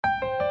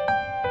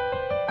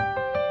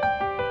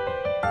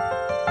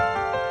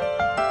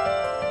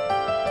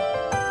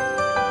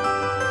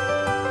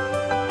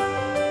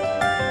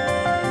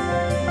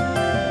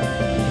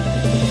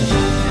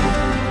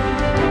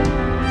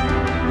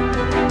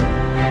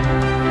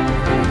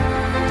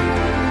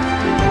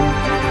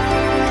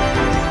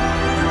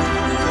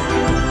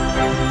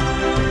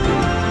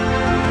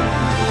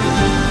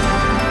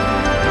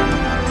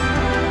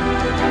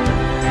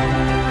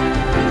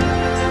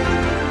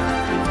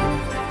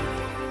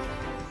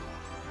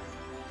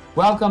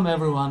Welcome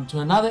everyone to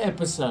another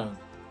episode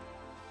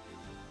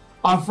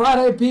on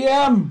Friday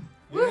PM.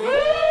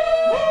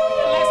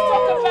 Let's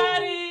talk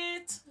about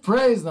it.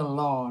 Praise the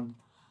Lord.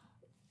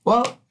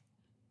 Well,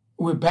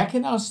 we're back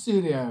in our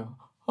studio.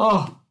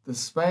 Oh, the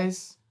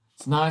space.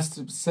 It's nice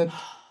to sit,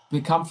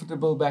 be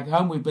comfortable back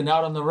home. We've been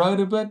out on the road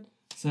a bit,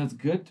 so it's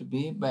good to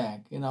be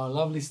back in our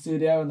lovely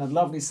studio and that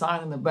lovely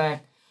sign in the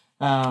back.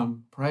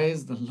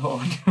 Praise the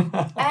Lord.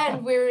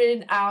 And we're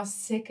in our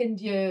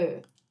second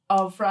year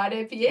of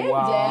Friday PM, Dad.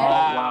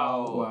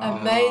 Wow.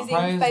 Amazing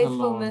Praise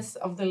faithfulness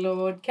of the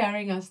Lord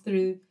carrying us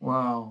through.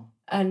 Wow.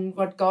 And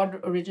what God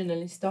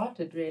originally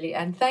started, really.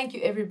 And thank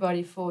you,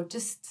 everybody, for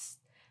just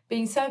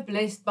being so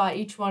blessed by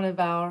each one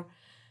of our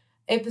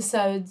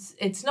episodes.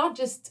 It's not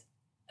just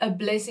a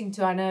blessing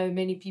to, I know,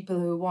 many people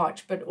who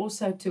watch, but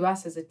also to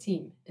us as a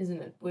team,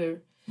 isn't it?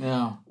 We're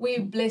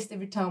blessed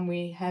every time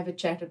we have a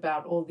chat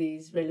about all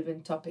these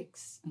relevant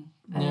topics.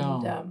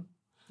 And,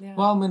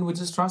 Well, we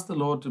just trust the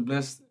Lord to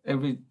bless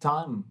every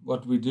time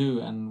what we do,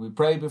 and we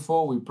pray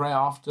before, we pray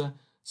after.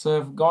 So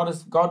if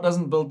God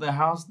doesn't build the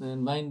house, then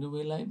in vain do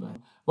we labor.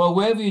 Well,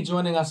 wherever you're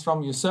joining us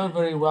from, you're so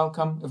very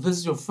welcome. If this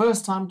is your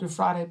first time to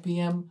Friday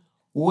PM,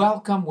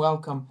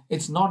 welcome.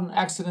 It's not an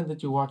accident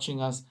that you're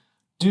watching us.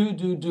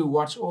 Do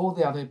watch all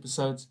the other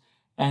episodes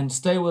and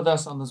stay with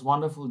us on this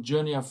wonderful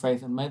journey of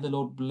faith, and may the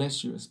Lord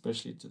bless you,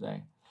 especially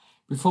today.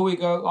 Before we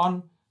go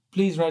on,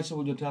 please, Rachel,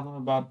 would you tell them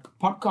about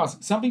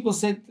podcasts? Some people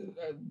said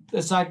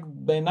it's like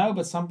they know,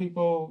 but some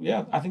people,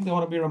 I think they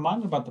want to be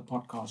reminded about the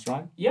podcast,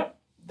 right? Yep,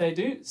 they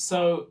do.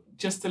 So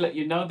just to let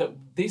you know that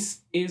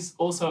this is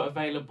also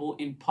available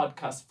in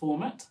podcast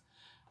format.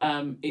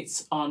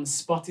 It's on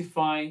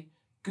Spotify,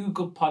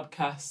 Google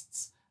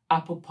Podcasts,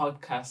 Apple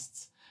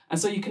Podcasts. And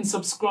so you can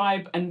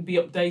subscribe and be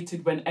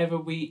updated whenever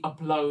we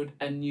upload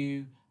a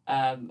new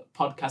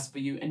podcast for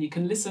you. And you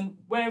can listen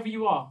wherever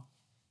you are.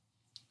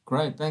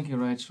 Great. Thank you,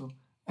 Rachel.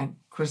 And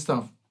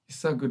Christoph, you're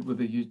so good with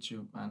the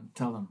YouTube, man.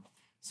 Tell them.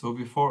 So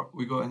before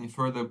we go any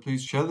further,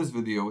 please share this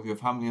video with your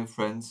family and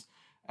friends.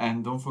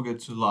 And don't forget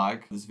to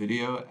like this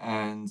video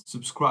and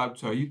subscribe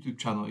to our YouTube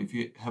channel if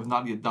you have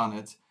not yet done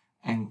it.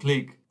 And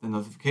click the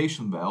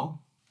notification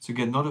bell to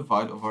get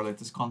notified of our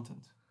latest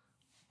content.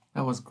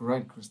 That was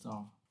great,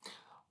 Christoph.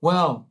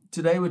 Well,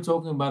 today we're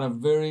talking about a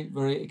very,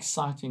 very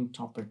exciting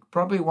topic.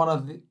 Probably one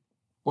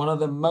of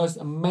the most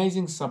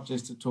amazing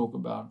subjects to talk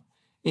about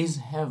is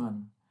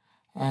heaven.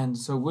 And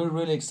so we're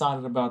really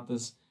excited about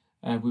this.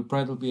 We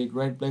pray it'll be a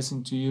great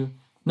blessing to you.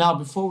 Now,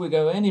 before we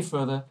go any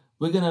further,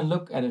 we're going to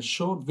look at a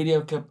short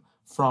video clip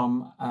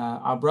from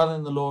our brother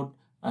in the Lord,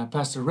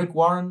 Pastor Rick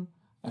Warren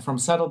from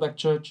Saddleback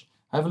Church.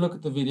 Have a look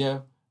at the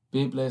video,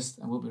 be blessed,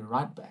 and we'll be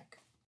right back.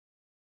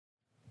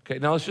 Okay,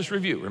 now let's just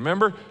review.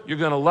 Remember, you're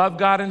going to love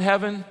God in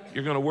heaven.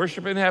 You're going to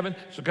worship in heaven.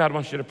 So God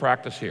wants you to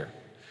practice here.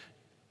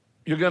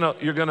 You're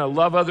going to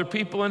love other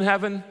people in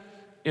heaven,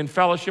 in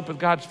fellowship with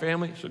God's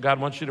family. So God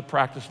wants you to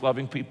practice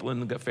loving people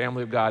in the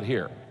family of God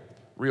here,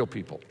 real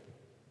people.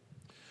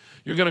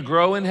 You're going to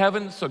grow in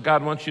heaven. So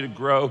God wants you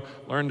to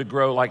learn to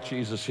grow like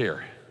Jesus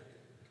here.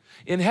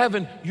 In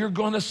heaven, you're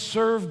going to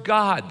serve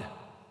God.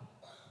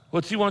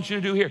 What's he want you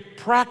to do here?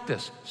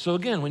 Practice. So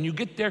again, when you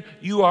get there,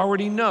 you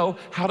already know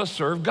how to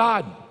serve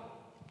God.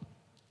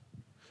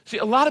 See,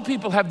 a lot of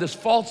people have this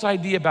false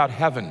idea about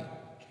heaven.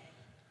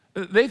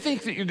 They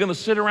think that you're going to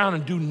sit around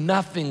and do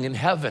nothing in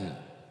heaven.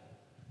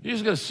 You're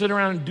just going to sit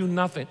around and do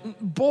nothing.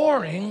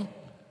 Boring.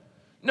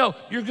 No,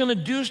 you're going to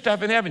do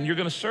stuff in heaven. You're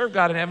going to serve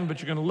God in heaven, but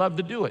you're going to love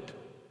to do it.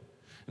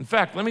 In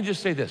fact, let me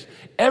just say this.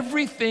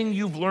 Everything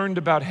you've learned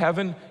about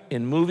heaven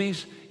in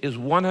movies is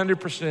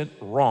 100%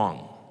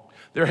 wrong.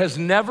 There has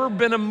never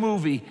been a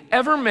movie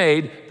ever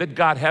made that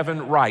got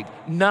heaven right.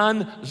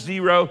 None,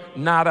 zero,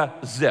 nada,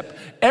 zip.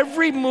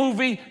 Every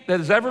movie that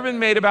has ever been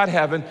made about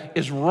heaven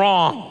is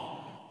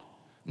wrong.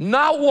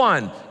 Not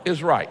one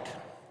is right.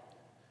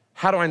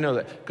 How do I know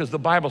that? Because the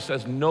Bible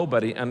says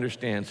nobody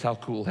understands how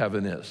cool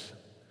heaven is.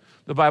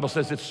 The Bible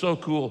says it's so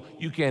cool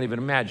you can't even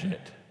imagine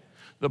it.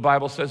 The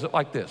Bible says it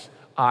like this: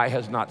 eye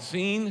has not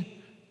seen,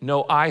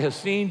 no eye has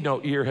seen,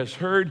 no ear has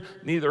heard,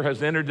 neither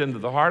has entered into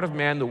the heart of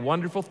man the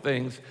wonderful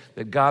things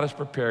that God has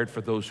prepared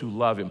for those who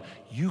love him.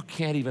 You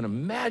can't even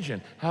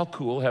imagine how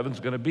cool heaven's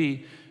going to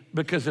be,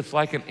 because it's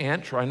like an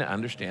ant trying to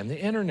understand the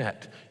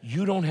internet.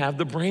 You don't have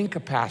the brain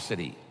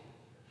capacity.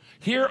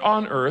 Here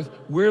on earth,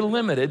 we're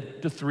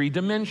limited to 3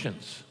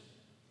 dimensions.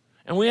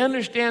 And we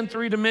understand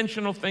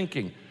 3-dimensional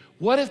thinking.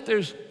 What if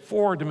there's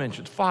 4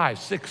 dimensions, 5,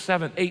 6,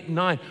 7, 8,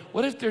 9?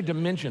 What if there are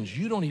dimensions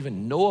you don't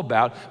even know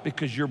about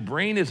because your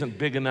brain isn't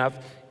big enough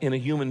in a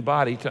human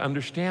body to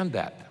understand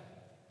that?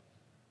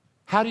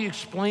 How do you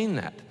explain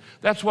that?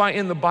 That's why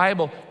in the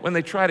Bible, when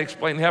they try to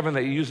explain heaven,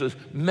 they use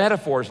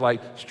metaphors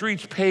like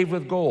streets paved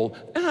with gold.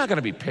 They're not going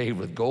to be paved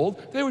with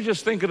gold. They were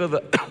just thinking of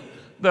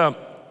the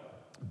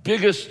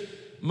biggest,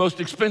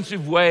 most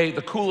expensive way,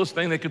 the coolest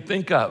thing they could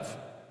think of.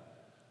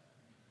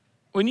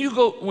 When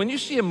you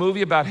see a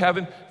movie about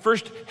heaven,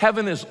 first,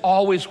 heaven is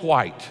always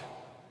white.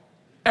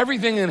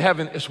 Everything in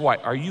heaven is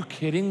white. Are you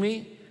kidding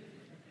me?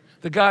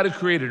 The God who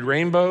created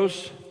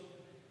rainbows,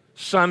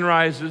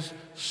 sunrises,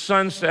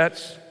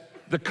 sunsets,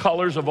 the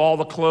colors of all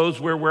the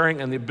clothes we're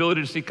wearing, and the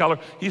ability to see color.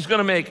 He's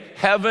gonna make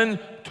heaven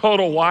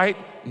total white.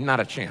 Not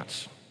a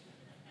chance.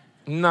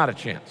 Not a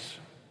chance.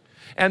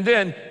 And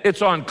then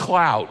it's on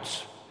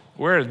clouds.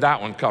 Where did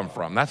that one come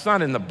from? That's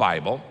not in the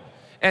Bible.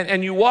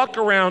 And you walk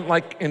around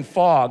like in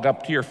fog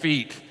up to your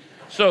feet.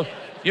 So,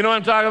 you know what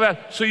I'm talking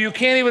about? So you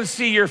can't even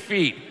see your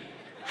feet.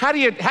 How do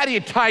you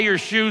tie your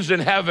shoes in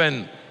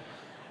heaven?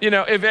 You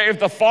know, if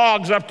the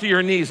fog's up to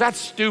your knees, that's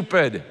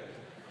stupid.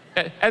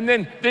 And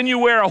then you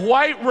wear a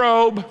white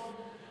robe,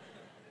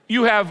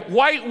 you have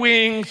white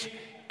wings,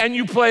 and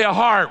you play a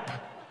harp.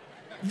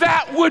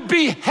 That would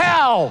be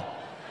hell.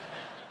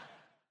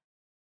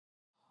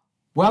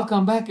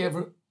 Welcome back,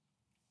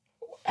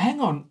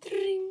 Hang on.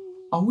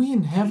 Are we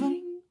in heaven?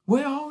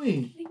 Where are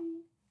we?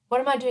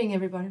 What am I doing,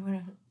 everybody?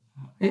 I'm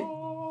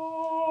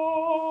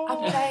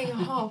playing a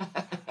harp.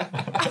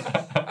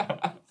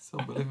 So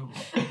believable.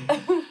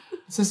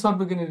 Is this what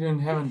we're going to do in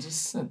heaven?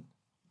 Just sit.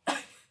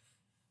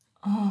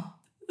 Oh.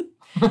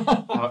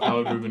 How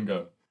would Ruben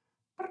go?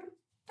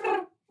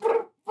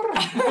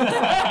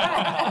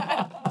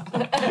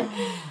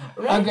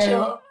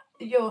 Rachel,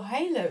 your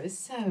halo is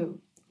so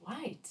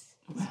white.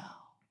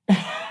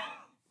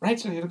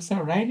 Rachel, you look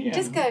so radiant.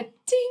 Just go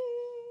ting.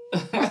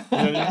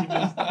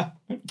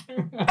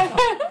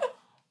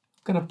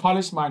 Gonna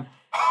polish mine.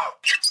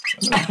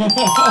 This is going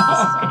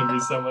to be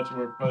so much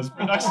work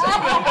post-production.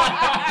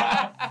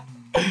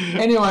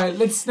 Anyway,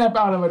 let's snap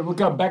out of it. We'll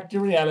go back to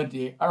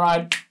reality. All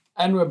right,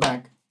 and we're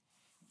back.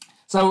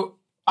 So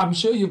I'm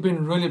sure you've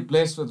been really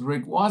blessed with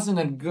Rick. Wasn't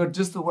it good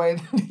just the way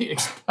that he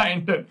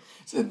explained it?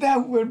 So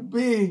that would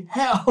be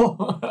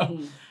hell.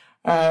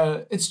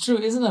 It's true,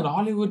 isn't it?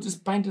 Hollywood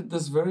just painted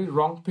this very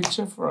wrong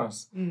picture for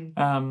us.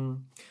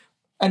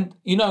 And,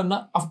 you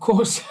know, of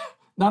course,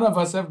 none of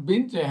us have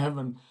been to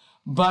heaven,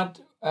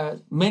 but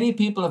many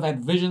people have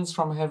had visions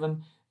from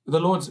heaven. The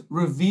Lord's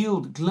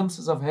revealed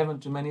glimpses of heaven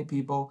to many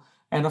people.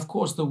 And, of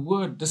course, the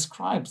Word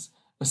describes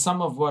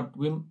some of what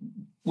we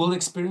will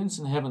experience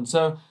in heaven.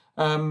 So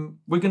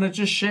we're going to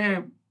just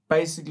share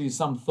basically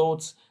some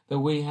thoughts that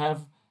we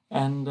have.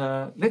 And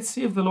let's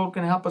see if the Lord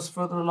can help us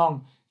further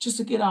along, just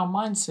to get our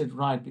mindset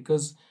right,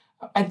 because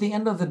at the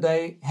end of the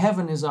day,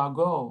 heaven is our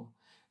goal.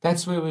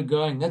 That's where we're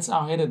going. That's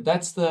our headed.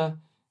 That's the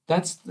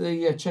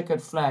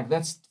checkered flag.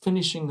 That's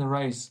finishing the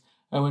race.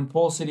 When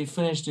Paul said he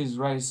finished his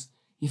race,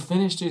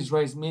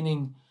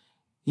 meaning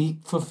he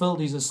fulfilled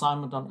his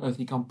assignment on earth.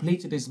 He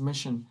completed his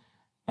mission,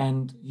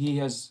 and he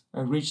has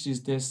reached his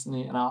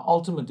destiny. And our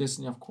ultimate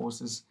destiny, of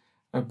course, is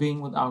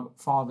being with our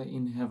Father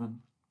in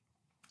heaven.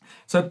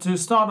 So to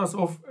start us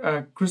off,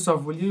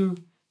 Christoph, will you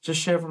just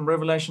share from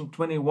Revelation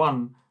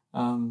 21,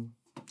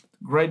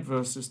 great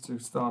verses to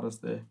start us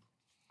there.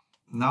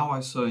 Now I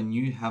saw a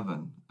new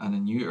heaven and a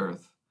new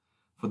earth,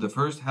 for the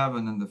first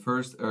heaven and the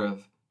first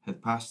earth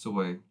had passed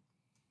away.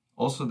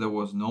 Also there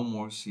was no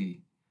more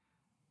sea.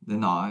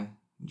 Then I,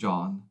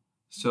 John,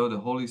 saw the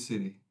holy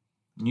city,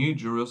 New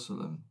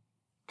Jerusalem,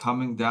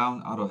 coming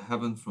down out of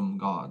heaven from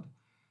God,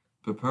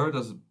 prepared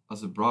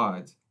as a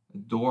bride,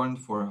 adorned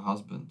for her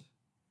husband.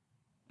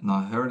 And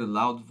I heard a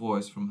loud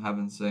voice from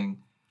heaven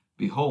saying,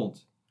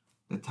 Behold,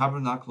 the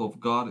tabernacle of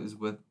God is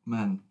with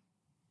men,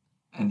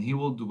 and he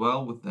will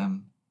dwell with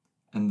them,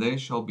 and they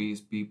shall be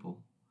his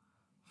people.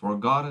 For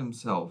God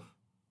himself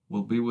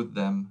will be with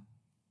them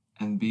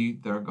and be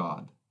their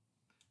God.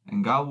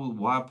 And God will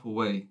wipe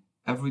away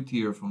every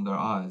tear from their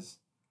eyes.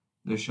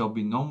 There shall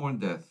be no more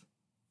death,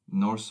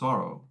 nor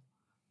sorrow,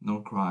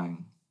 nor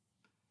crying.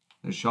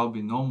 There shall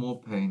be no more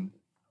pain,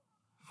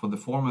 for the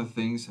former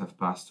things have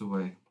passed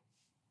away.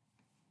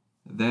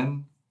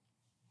 Then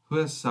who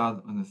has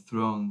sat on the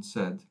throne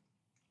said,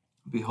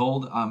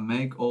 Behold, I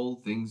make all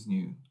things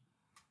new.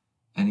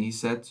 And he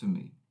said to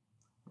me,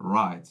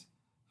 Write,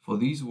 for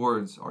these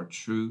words are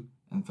true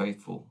and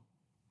faithful.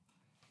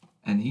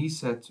 And he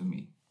said to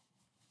me,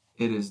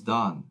 It is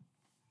done.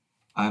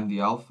 I am the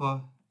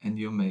Alpha and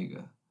the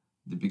Omega,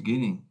 the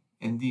beginning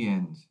and the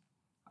end.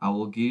 I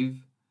will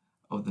give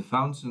of the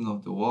fountain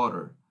of the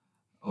water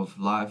of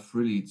life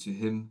freely to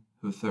him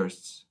who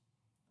thirsts.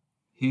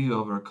 He who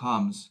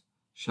overcomes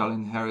shall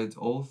inherit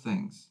all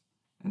things,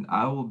 and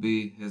I will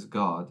be his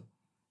God,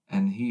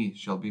 and he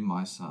shall be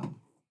my son.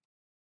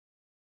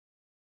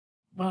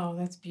 Wow,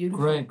 that's beautiful.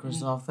 Great,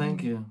 Christoph.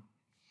 Thank you.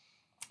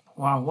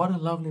 Wow, what a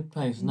lovely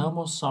place. No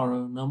more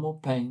sorrow, no more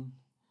pain.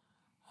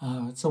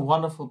 It's a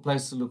wonderful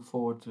place to look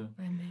forward to.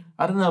 Amen.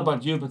 I don't know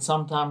about you, but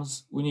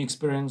sometimes when you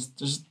experience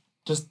just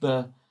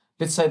the,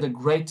 let's say, the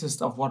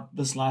greatest of what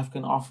this life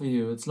can offer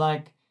you, it's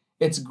like,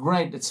 it's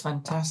great, it's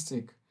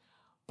fantastic.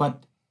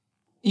 But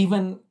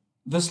even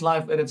this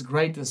life at its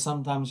greatest,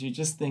 sometimes you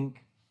just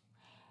think,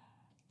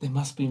 there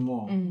must be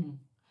more.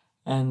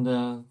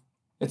 And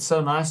it's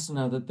so nice to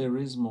know that there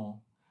is more.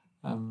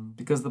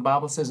 Because the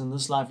Bible says in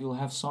this life you'll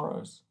have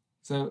sorrows,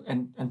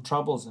 and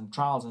troubles and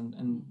trials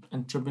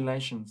and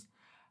tribulations.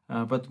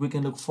 But we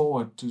can look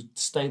forward to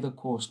stay the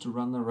course, to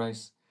run the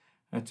race,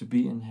 to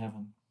be in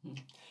heaven.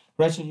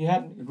 Rachel, you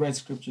had a great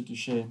scripture to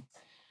share.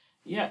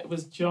 Yeah, it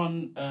was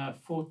John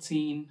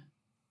 14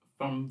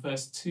 from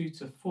verse 2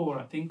 to 4,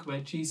 I think,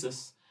 where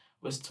Jesus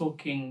was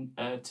talking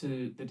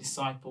to the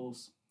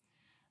disciples.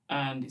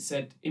 And he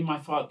said, in my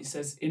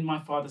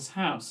Father's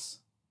house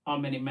are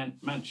many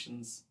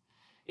mansions.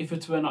 If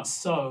it were not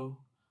so,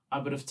 I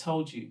would have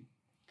told you.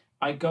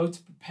 I go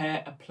to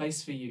prepare a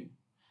place for you.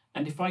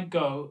 And if I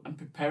go and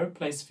prepare a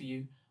place for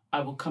you,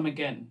 I will come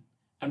again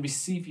and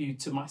receive you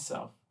to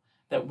myself,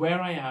 that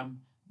where I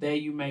am, there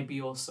you may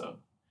be also.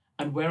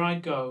 And where I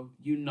go,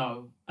 you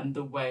know, and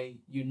the way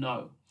you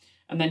know.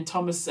 And then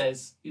Thomas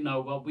says,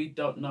 well, we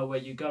don't know where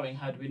you're going.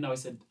 How do we know?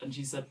 And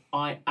she said,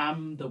 I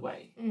am the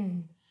way.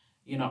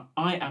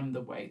 I am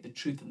the way, the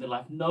truth, and the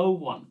life. No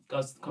one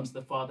comes to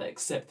the Father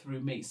except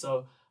through me.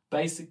 So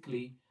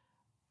basically,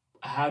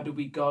 how do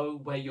we go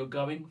where you're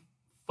going?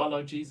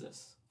 Follow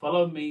Jesus.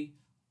 Follow me.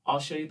 I'll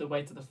show you the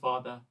way to the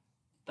Father.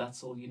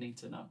 That's all you need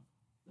to know.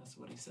 That's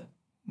what he said.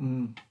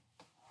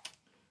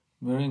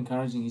 Very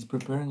encouraging. He's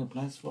preparing a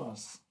place for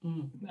us.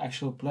 An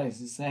actual place.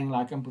 He's saying,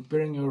 like, I'm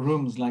preparing your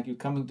rooms like you're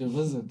coming to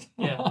visit.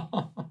 Yeah.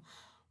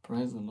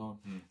 Praise the Lord.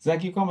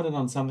 Zach, you commented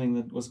on something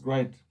that was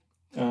great.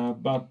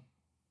 Tell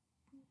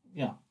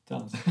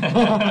us.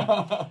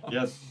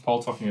 Yes,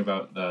 Paul talking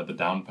about the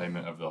down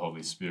payment of the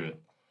Holy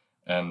Spirit.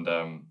 And,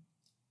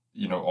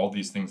 all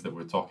these things that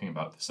we're talking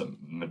about, this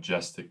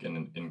majestic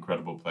and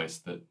incredible place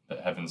that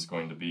heaven's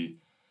going to be,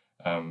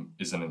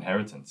 is an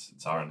inheritance.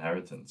 It's our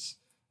inheritance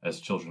as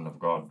children of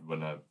God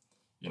when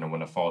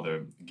a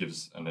father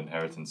gives an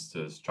inheritance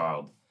to his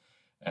child.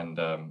 And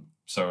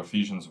so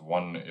Ephesians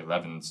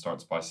 1:11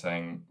 starts by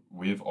saying,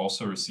 we have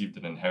also received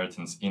an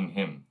inheritance in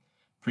him,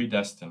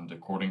 predestined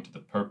according to the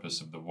purpose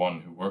of the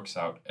one who works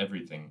out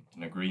everything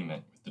in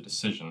agreement with the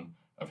decision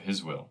of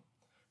his will,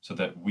 so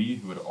that we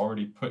who had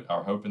already put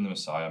our hope in the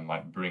Messiah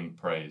might bring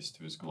praise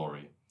to his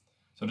glory.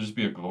 So it'll just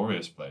be a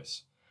glorious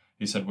place.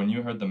 He said, when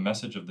you heard the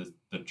message of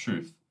the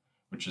truth,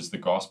 which is the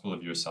gospel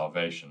of your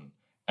salvation,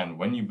 and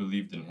when you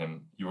believed in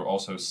him, you were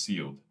also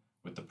sealed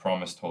with the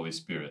promised Holy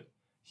Spirit.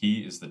 He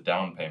is the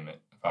down payment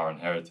of our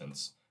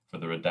inheritance for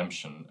the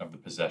redemption of the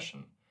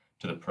possession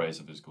to the praise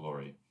of his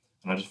glory.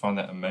 And I just find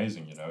that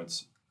amazing,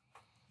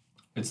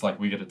 It's like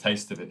we get a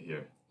taste of it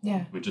here.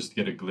 Yeah. We just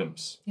get a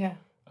glimpse. Yeah.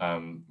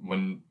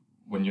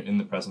 When you're in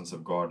the presence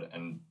of God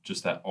and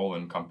just that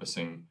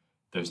all-encompassing,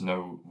 there's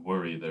no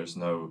worry, there's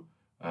no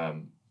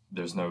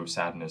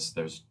sadness,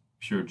 there's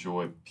pure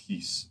joy,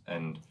 peace,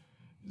 and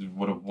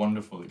what a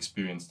wonderful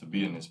experience to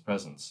be in his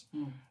presence.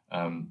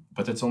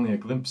 But it's only a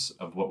glimpse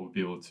of what we'll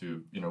be able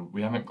to,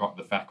 we haven't got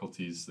the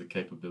faculties, the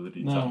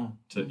capability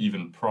to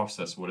even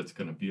process what it's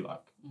going to be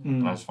like.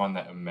 And I just find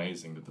that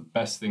amazing, that the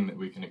best thing that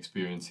we can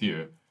experience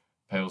here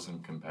pales in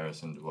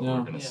comparison to what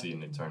we're going to see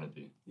in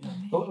eternity. Yeah.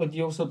 But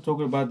you also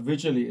talk about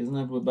visually, isn't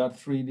it? About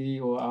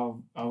 3D or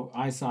our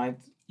eyesight.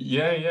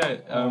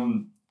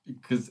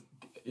 Because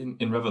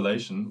in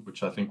Revelation,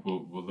 which I think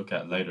we'll look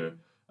at later,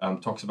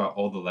 talks about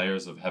all the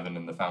layers of heaven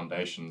and the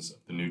foundations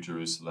of the New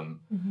Jerusalem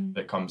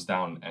that comes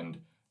down, and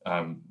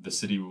the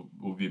city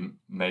will be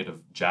made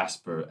of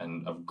jasper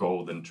and of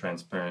gold and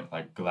transparent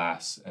like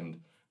glass,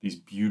 and these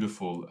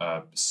beautiful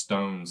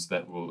stones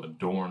that will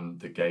adorn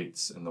the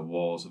gates and the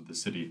walls of the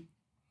city.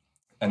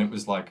 And it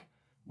was like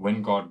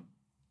when God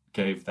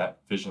gave that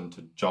vision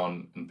to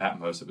John in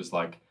Patmos, it was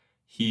like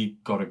he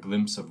got a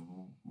glimpse of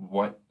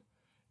what,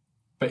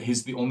 but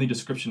the only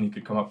description he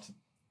could come up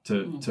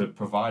to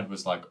provide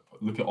was like,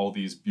 look at all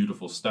these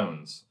beautiful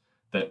stones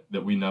that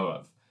we know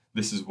of.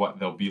 This is what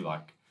they'll be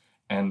like.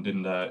 And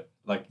in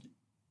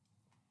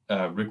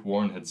Rick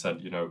Warren had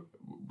said,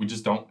 we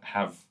just don't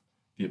have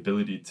the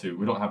ability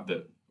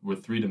we're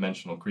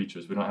three-dimensional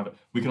creatures.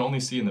 We can only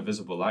see in the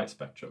visible light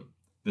spectrum,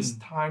 this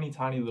tiny,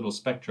 tiny little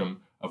spectrum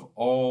of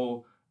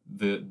all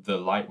the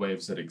light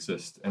waves that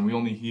exist. And we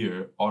only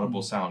hear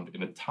audible sound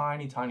in a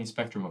tiny, tiny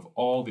spectrum of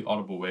all the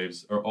audible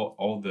waves, or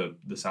all the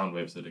sound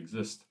waves that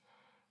exist.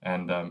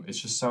 And it's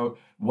just so,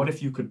 what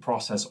if you could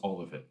process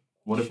all of it?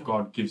 What if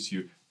God gives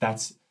you,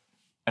 that's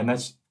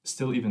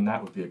still, even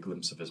that would be a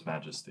glimpse of his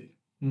majesty.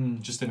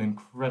 Just an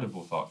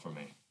incredible thought for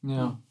me.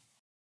 Yeah.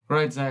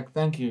 Great, Zach.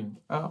 Thank you.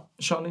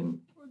 Charlene,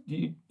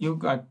 you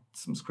got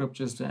some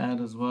scriptures to add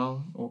as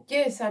well? Or?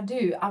 Yes, I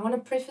do. I want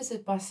to preface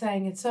it by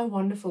saying it's so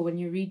wonderful when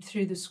you read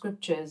through the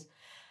scriptures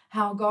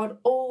how God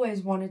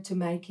always wanted to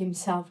make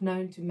himself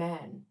known to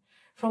man.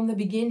 From the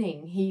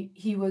beginning,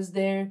 he was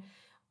there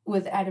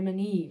with Adam and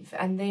Eve,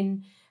 and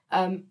then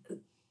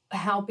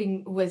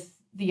helping with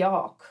the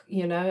ark,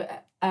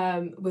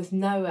 with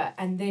Noah,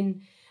 and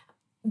then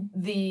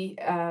the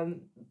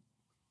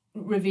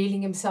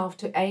revealing himself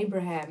to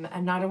Abraham.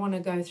 And I don't want to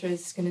go through,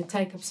 it's going to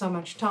take up so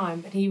much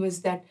time, but he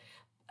was that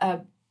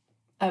a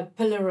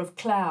pillar of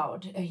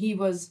cloud. He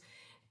was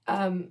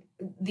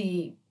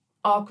the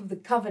Ark of the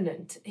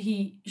Covenant.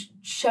 He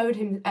showed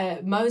him,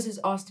 Moses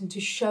asked him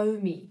to show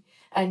me,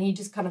 and he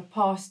just kind of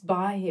passed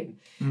by him.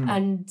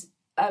 And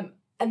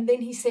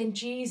then he sent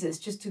Jesus,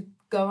 just to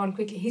go on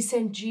quickly, he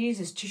sent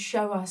Jesus to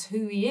show us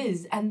who he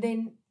is. And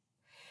then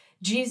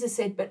Jesus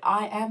said, but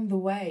I am the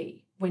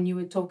way, when you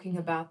were talking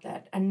about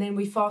that. And then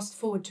we fast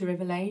forward to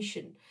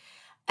Revelation,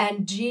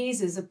 and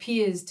Jesus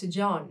appears to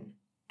John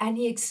and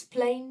he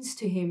explains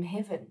to him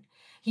heaven.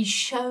 He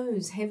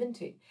shows heaven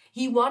to him.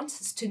 He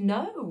wants us to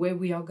know where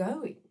we are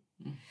going.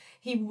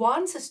 He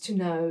wants us to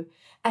know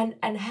and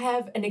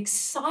have an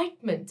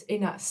excitement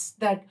in us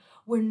that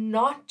we're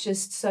not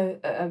just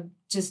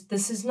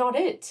this is not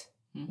it.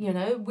 You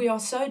know, we are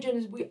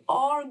sojourners. We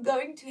are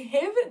going to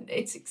heaven.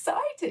 It's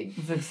exciting.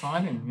 It's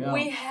exciting, yeah.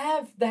 We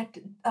have that,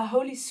 the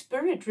Holy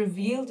Spirit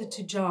revealed it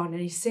to John, and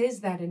he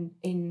says that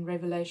in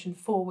Revelation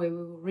 4, where we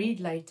will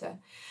read later.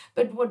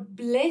 But what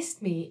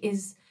blessed me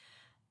is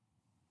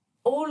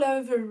all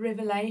over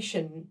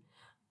Revelation,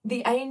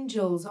 the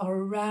angels are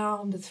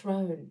around the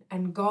throne,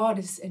 and God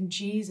and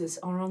Jesus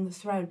are on the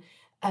throne.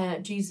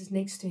 Jesus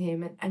next to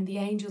him, and the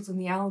angels and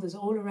the elders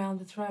all around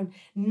the throne.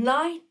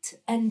 Night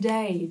and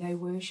day they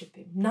worship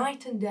him,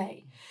 night and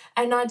day.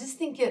 And I just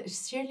think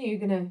surely you're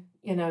going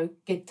to,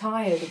 get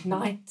tired of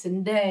night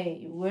and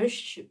day,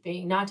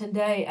 worshiping night and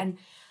day. And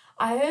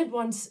I heard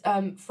once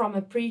from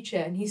a preacher,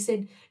 and he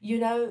said,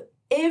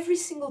 every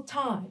single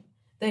time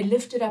they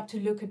lifted up to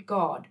look at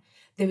God,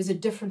 there was a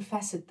different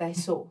facet they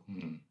saw.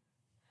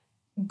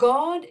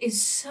 God is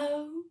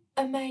so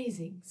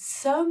amazing,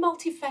 so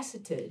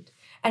multifaceted.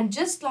 And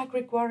just like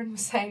Rick Warren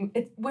was saying,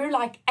 we're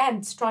like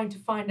ants trying to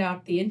find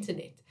out the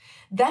internet.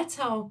 That's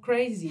how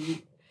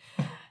crazy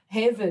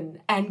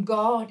heaven and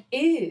God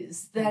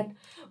is, that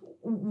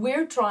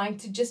we're trying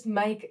to just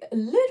make a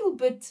little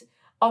bit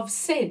of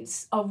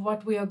sense of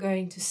what we are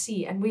going to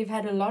see. And we've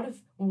had a lot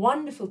of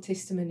wonderful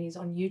testimonies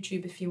on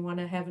YouTube, if you want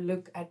to have a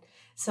look at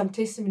some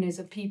testimonies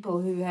of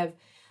people who have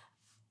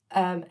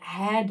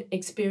had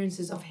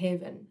experiences of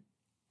heaven.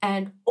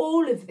 And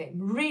all of them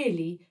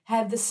really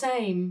have the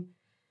same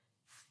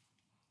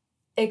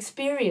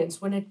experience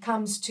when it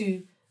comes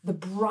to the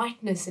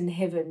brightness in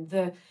heaven,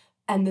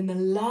 and then the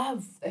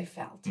love they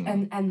felt,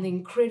 and the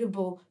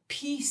incredible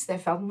peace they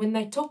felt. And when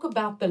they talk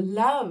about the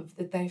love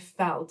that they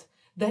felt,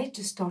 they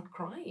just start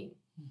crying.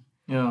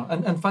 Yeah,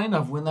 and funny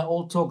enough, when they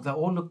all talk, they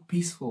all look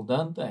peaceful,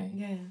 don't they?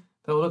 Yeah.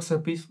 They all look so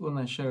peaceful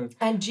when they share it.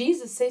 And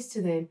Jesus says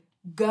to them,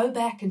 go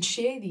back and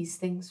share these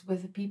things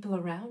with the people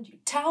around you.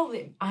 Tell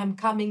them, I'm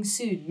coming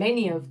soon.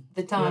 Many of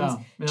the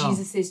times,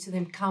 Jesus says to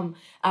them, come,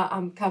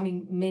 I'm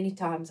coming many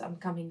times, I'm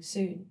coming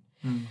soon.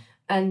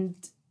 And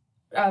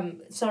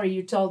sorry,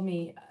 you told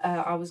me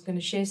I was going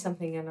to share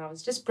something, and I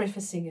was just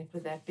prefacing it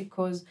with that,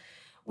 because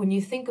when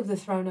you think of the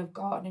throne of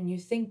God, and you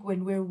think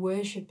when we're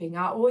worshiping,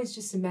 I always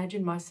just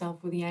imagine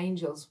myself with the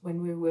angels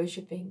when we're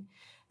worshiping,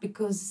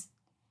 because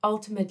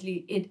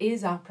ultimately it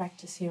is our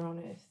practice here on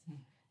earth.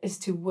 Is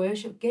to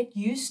worship. Get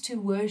used to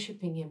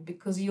worshiping him,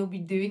 because you'll be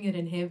doing it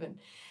in heaven.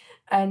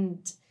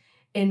 And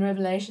in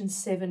Revelation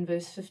 7,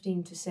 verse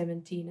 15 to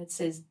 17, it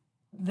says,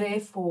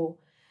 therefore,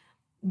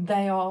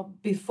 they are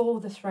before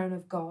the throne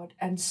of God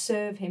and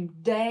serve him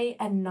day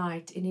and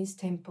night in his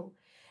temple.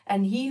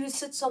 And he who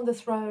sits on the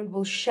throne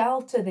will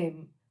shelter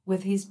them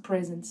with his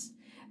presence.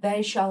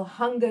 They shall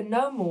hunger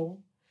no more,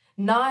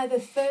 neither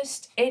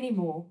thirst any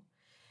more.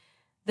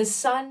 The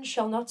sun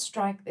shall not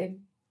strike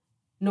them,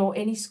 nor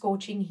any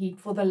scorching heat,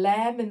 for the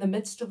Lamb in the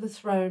midst of the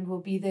throne will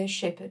be their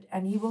shepherd,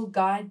 and he will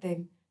guide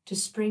them to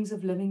springs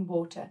of living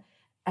water,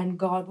 and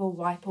God will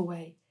wipe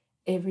away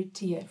every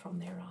tear from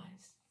their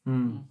eyes.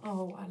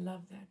 Oh, I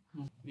love that.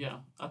 Yeah,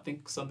 I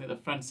think something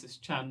that Francis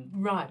Chan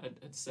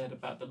had said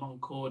about the long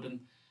cord, and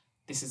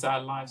this is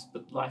our life,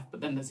 but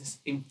then there's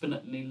this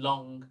infinitely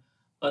long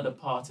other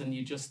part, and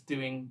you're just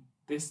doing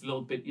this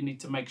little bit. You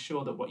need to make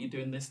sure that what you do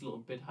in this little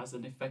bit has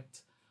an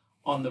effect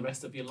on the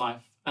rest of your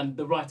life, and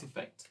the right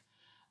effect.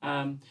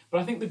 But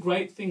I think the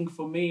great thing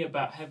for me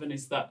about heaven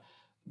is that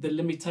the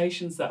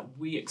limitations that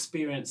we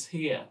experience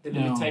here, the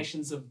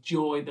limitations of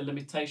joy, the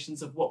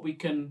limitations of what we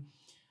can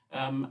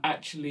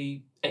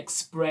actually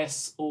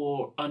express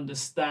or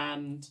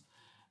understand,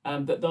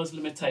 that those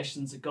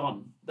limitations are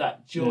gone.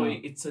 That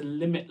joy, it's a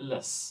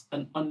limitless,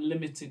 an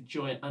unlimited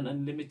joy, an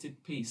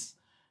unlimited peace.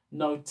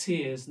 No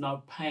tears,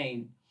 no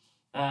pain.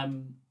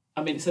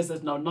 It says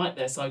there's no night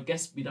there, so I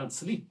guess we don't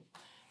sleep.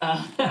 No,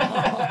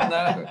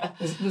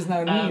 there's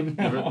no need.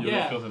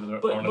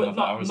 But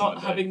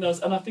not having those,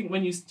 and I think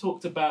when you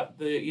talked about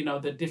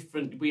the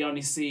different, we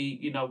only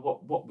see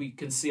what we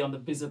can see on the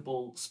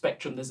visible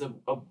spectrum. There's a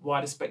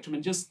wider spectrum,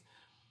 and just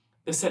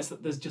the sense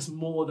that there's just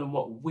more than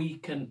what we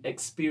can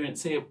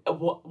experience here.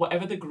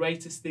 Whatever the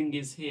greatest thing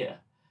is here,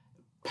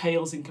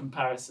 pales in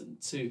comparison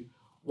to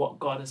what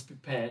God has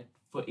prepared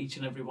for each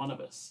and every one of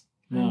us.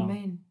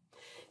 Amen.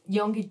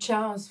 Yonggi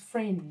Cho's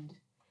friend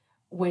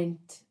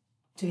went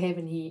to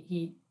heaven.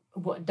 He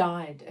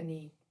died, and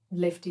he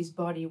left his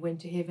body,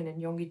 went to heaven,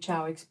 and Yonggi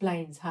Cho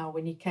explains how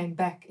when he came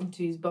back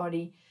into his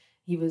body,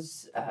 he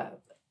was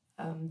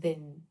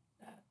then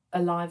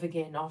alive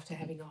again after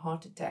having a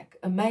heart attack.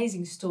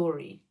 Amazing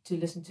story to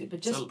listen to, but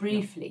just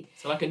briefly.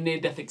 So like a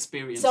near-death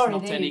experience, sorry,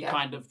 not any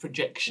kind of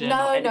projection.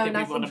 No, or anything.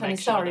 nothing we want to funny. Make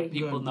sure sorry, that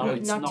people know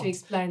it's not to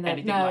explain that.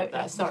 anything like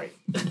that. Sorry.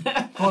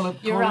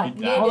 You're right.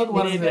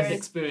 Near-death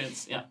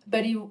experience. Yeah.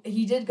 But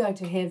he did go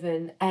to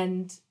heaven,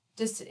 and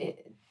just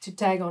to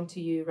tag on to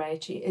you,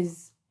 Rachie,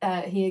 is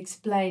he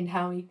explained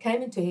how he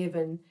came into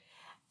heaven,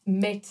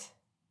 met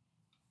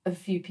a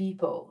few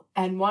people,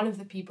 and one of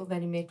the people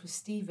that he met was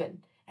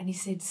Stephen. And he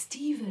said,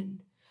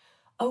 Stephen,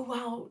 oh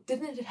wow,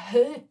 didn't it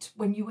hurt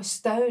when you were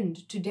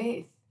stoned to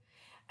death?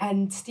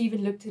 And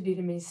Stephen looked at him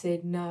and he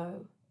said,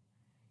 no.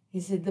 He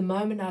said, the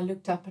moment I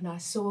looked up and I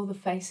saw the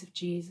face of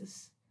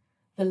Jesus,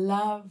 the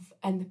love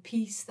and the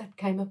peace that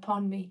came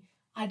upon me,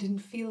 I didn't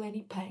feel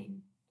any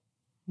pain,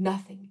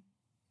 nothing.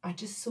 I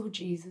just saw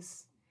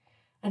Jesus.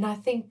 And I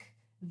think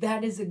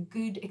that is a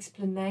good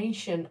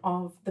explanation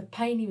of the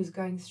pain he was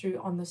going through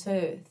on this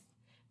earth,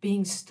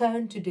 being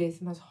stoned to death,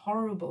 the most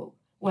horrible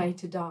way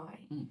to die.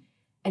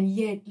 And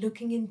yet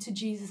looking into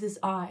Jesus'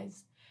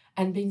 eyes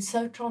and being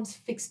so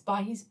transfixed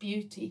by his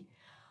beauty,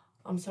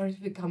 I'm sorry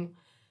to become,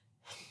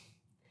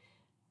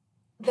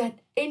 that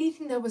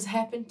anything that was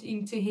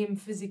happening to him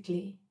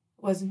physically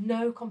was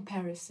no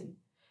comparison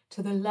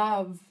to the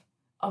love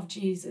of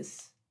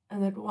Jesus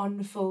and that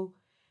wonderful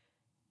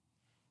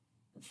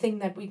thing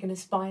that we can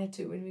aspire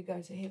to when we go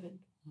to heaven.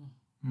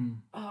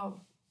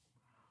 Oh,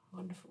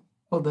 wonderful.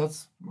 Well,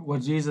 that's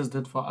what Jesus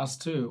did for us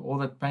too. All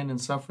that pain and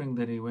suffering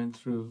that he went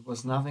through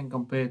was nothing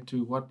compared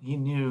to what he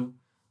knew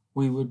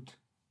we would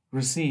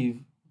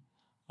receive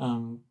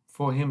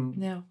for him.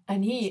 Yeah,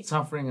 and he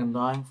suffering and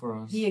dying for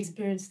us. He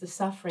experienced the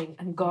suffering,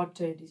 and God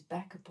turned his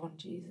back upon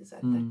Jesus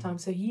at that time.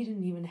 So he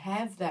didn't even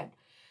have that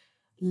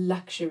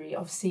luxury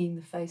of seeing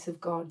the face of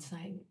God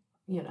saying,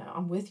 you know,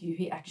 I'm with you.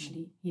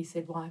 He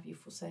said, why have you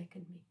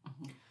forsaken me?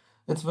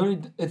 It's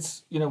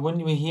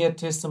when we hear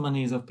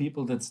testimonies of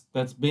people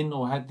that's been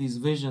or had these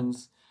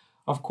visions,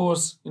 of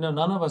course, none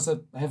of us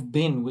have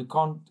been. We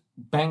can't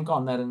bank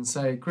on that and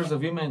say, Chris,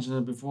 have you mentioned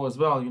it before as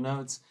well?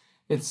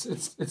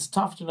 It's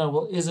tough to know,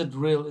 well, is it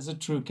real? Is it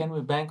true? Can we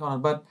bank on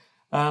it? But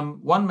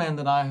one man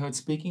that I heard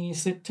speaking, he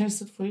said,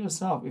 test it for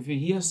yourself. If you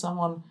hear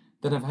someone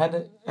that have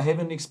had a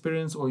heaven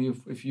experience, or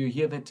if you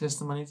hear their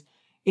testimonies,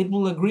 it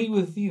will agree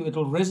with you. It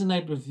will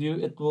resonate with you.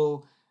 It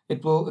will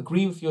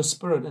agree with your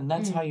spirit. And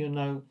that's how you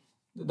know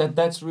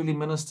that's really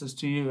ministers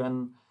to you.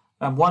 And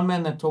one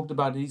man that talked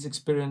about his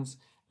experience,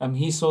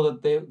 he saw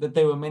that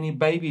there were many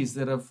babies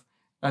that have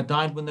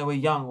died when they were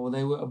young or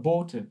they were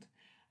aborted.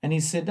 And he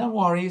said, don't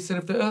worry. He said,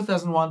 if the earth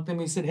doesn't want them,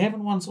 he said,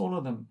 heaven wants all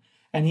of them.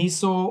 And he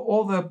saw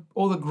all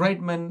the great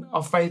men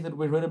of faith that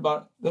we read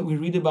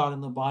about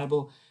in the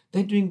Bible.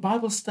 They're doing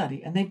Bible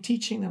study and they're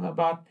teaching them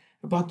about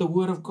the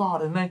Word of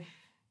God. And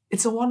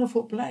it's a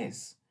wonderful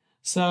place.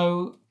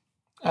 So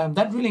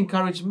that really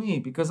encouraged me,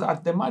 because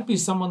there might be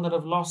someone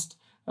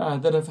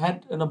that have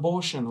had an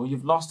abortion, or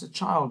you've lost a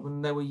child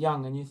when they were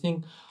young, and you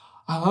think,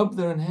 I hope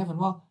they're in heaven.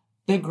 Well,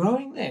 they're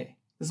growing there.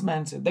 This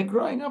man said, they're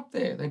growing up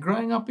there. They're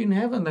growing up in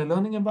heaven. They're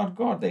learning about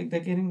God. They're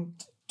getting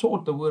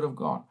taught the Word of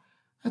God.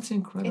 That's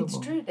incredible. It's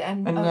true.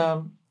 And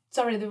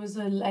there was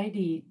a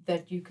lady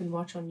that you can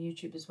watch on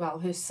YouTube as well.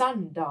 Her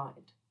son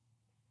died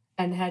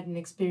and had an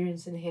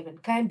experience in heaven,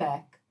 came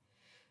back.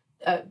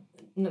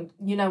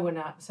 When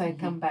I say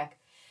come back.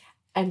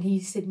 And he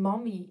said,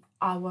 Mommy,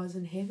 I was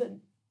in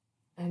heaven.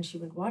 And she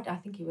went, what? I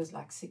think he was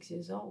like 6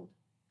 years old.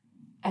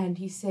 And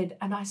he said,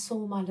 and I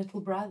saw my little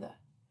brother.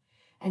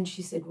 And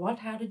she said, what?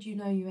 How did you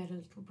know you had a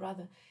little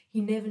brother?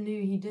 He never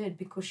knew he did,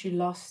 because she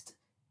lost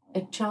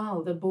a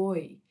child, a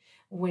boy,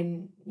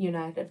 when,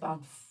 at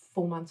about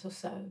 4 months or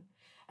so.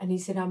 And he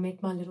said, I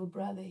met my little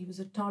brother. He was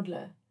a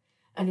toddler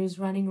and he was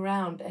running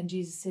around. And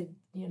Jesus said,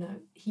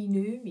 he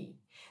knew me.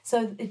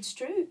 So it's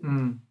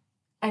true.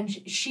 And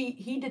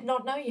he did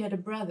not know he had a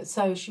brother.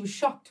 So she was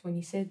shocked when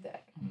he said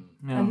that.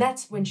 Yeah. And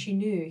that's when she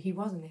knew he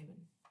was in heaven.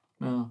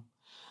 Yeah.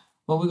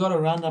 Well, we got to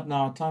round up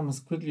now. Our time is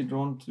quickly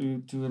drawn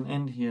to an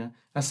end here.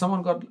 Has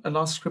someone got a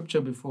last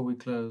scripture before we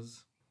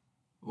close?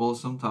 Well,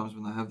 sometimes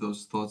when I have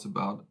those thoughts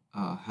about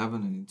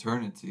heaven and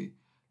eternity,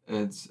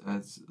 it's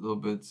a little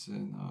bit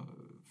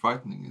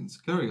frightening and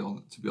scary,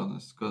 to be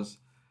honest, because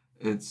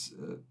it's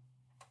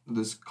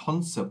this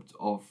concept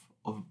of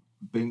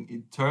being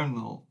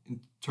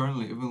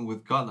eternally, even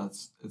with God.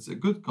 It's a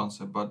good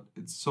concept, but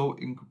it's so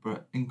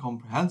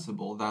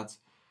incomprehensible that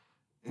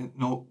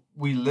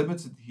we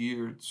limit it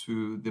here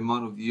to the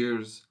amount of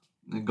years.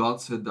 And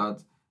God said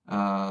that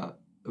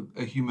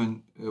a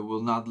human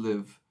will not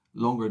live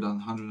longer than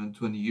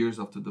 120 years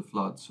after the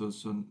flood. So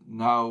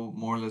now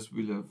more or less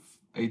we live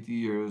 80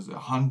 years.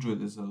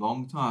 100 is a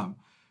long time,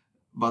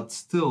 but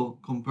still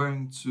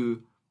comparing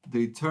to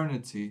the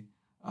eternity,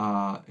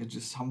 it's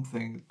just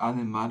something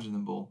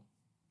unimaginable.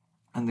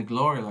 And the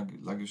glory,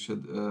 like you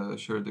should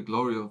share the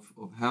glory of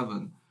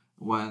heaven,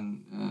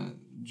 when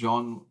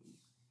John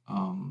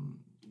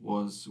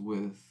was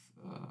with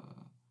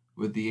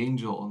the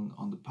angel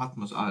on the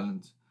Patmos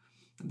island.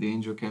 The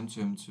angel came to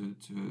him to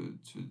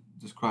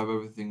describe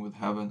everything with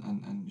heaven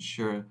and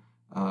share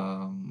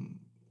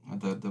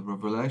the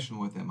revelation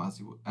with him as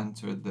he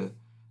entered the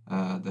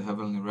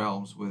heavenly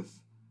realms with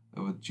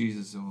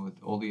Jesus and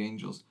with all the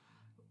angels.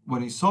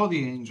 When he saw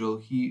the angel,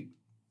 he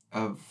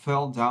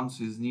fell down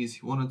to his knees.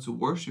 He wanted to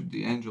worship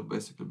the angel,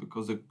 basically,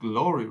 because the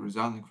glory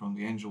resounding from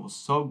the angel was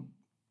so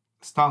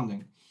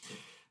astounding.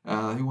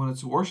 He wanted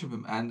to worship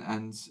him,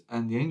 and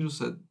the angel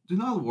said, "Do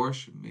not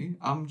worship me.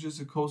 I'm just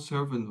a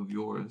co-servant of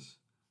yours.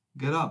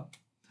 Get up."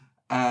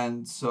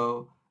 And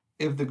so,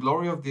 if the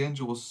glory of the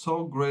angel was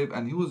so great,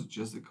 and he was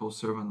just a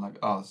co-servant like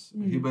us,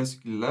 he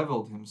basically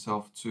leveled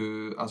himself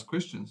to us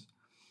Christians.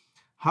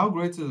 How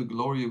great the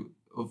glory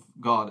of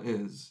God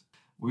is.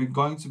 We're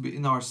going to be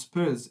in our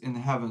spirits in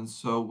heaven.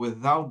 So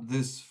without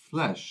this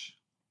flesh,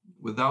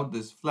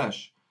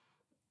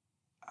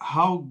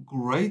 how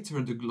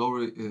greater the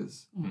glory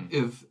is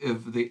if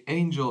the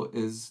angel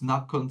is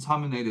not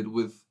contaminated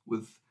with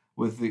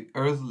the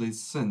earthly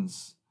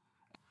sins.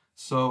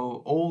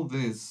 So all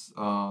this,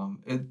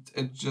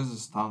 it's just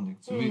astounding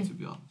to me, to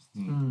be honest.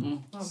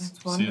 Oh, that's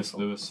C.S. wonderful.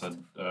 Lewis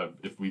said,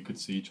 if we could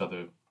see each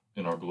other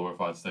in our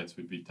glorified states,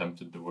 we'd be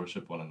tempted to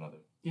worship one another.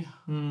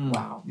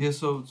 Wow. Yeah,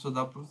 so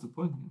that proves the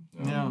point.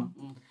 Yeah.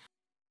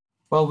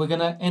 Well, we're going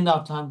to end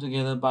our time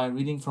together by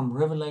reading from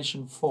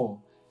Revelation 4.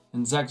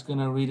 And Zach's going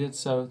to read it.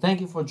 So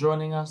thank you for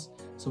joining us.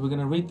 So we're going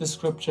to read the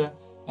scripture.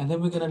 And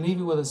then we're going to leave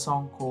you with a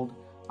song called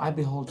I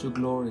Behold Your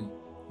Glory,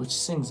 which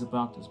sings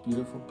about this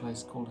beautiful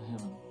place called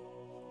heaven.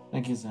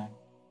 Thank you, Zach.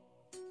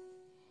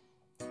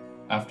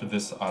 After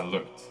this I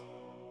looked,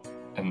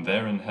 and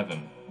there in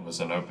heaven was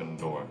an open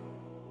door.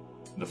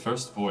 The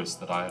first voice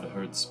that I had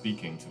heard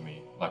speaking to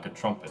me like a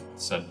trumpet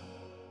said,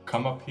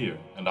 "Come up here,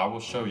 and I will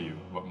show you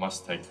what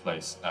must take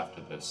place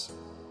after this."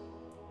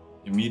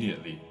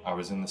 Immediately I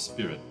was in the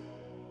Spirit,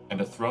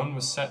 and a throne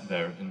was set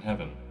there in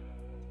heaven,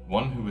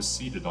 one who was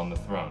seated on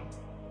the throne,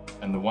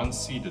 and the one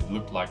seated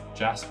looked like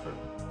jasper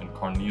and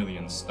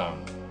carnelian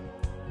stone.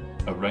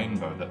 A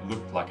rainbow that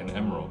looked like an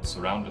emerald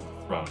surrounded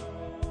the throne.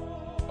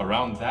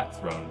 Around that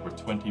throne were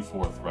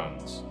 24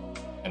 thrones,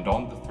 and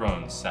on the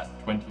thrones sat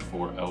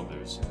 24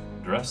 elders,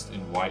 dressed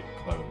in white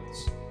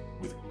clothes,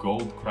 with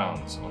gold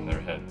crowns on their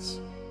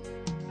heads.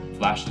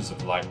 Flashes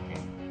of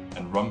lightning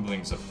and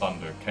rumblings of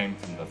thunder came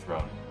from the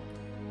throne.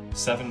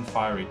 7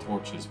 fiery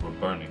torches were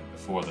burning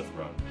before the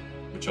throne,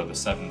 which are the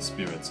 7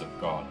 spirits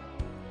of God.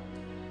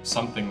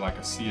 Something like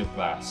a sea of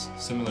glass,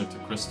 similar to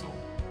crystal,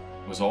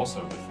 was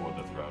also before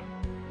the throne.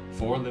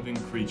 4 living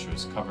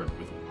creatures covered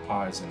with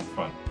eyes in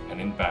front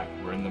and in back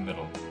were in the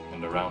middle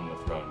and around the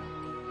throne.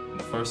 And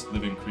the first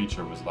living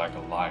creature was like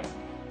a lion,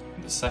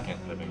 and the second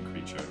living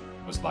creature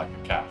was like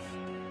a calf.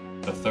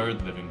 The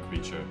third living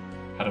creature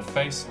had a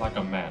face like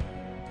a man,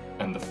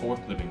 and the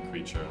fourth living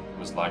creature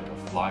was like a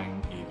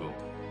flying eagle.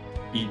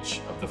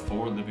 Each of the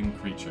 4 living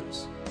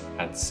creatures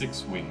had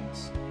 6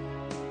 wings.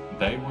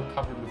 They were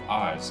covered with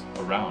eyes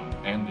around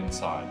and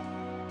inside.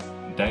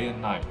 Day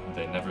and night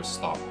they never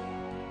stopped,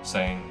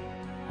 saying,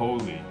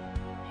 "Holy,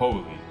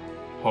 holy,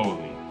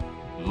 holy,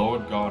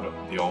 Lord God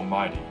the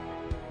Almighty,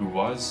 who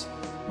was,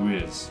 who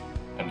is,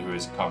 and who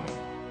is coming."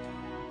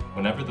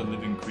 Whenever the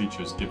living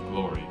creatures give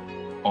glory,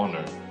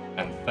 honor,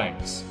 and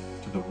thanks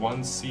to the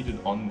one seated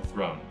on the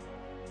throne,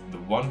 the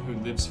one who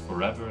lives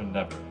forever and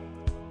ever,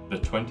 the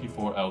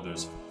 24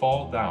 elders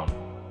fall down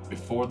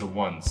before the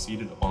one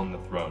seated on the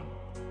throne,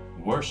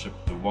 worship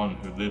the one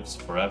who lives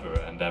forever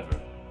and ever,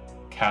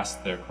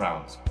 cast their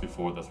crowns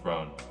before the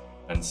throne,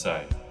 and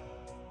say,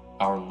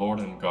 "Our Lord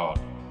and God,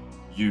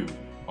 you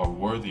are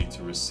worthy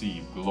to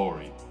receive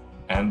glory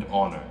and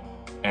honor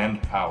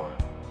and power,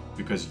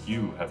 because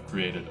you have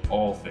created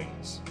all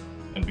things,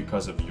 and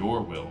because of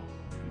your will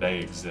they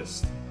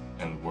exist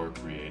and were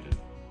created."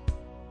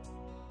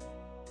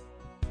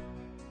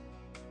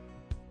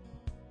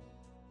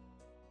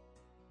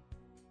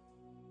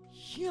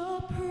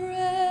 Your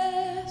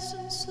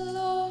presence,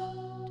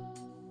 Lord,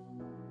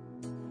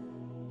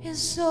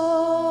 is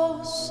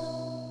awesome.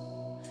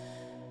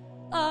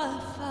 I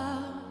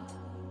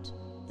found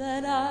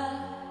that I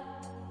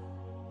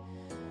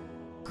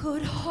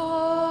could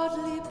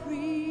hardly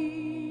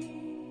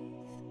breathe.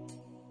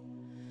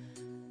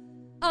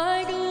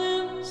 I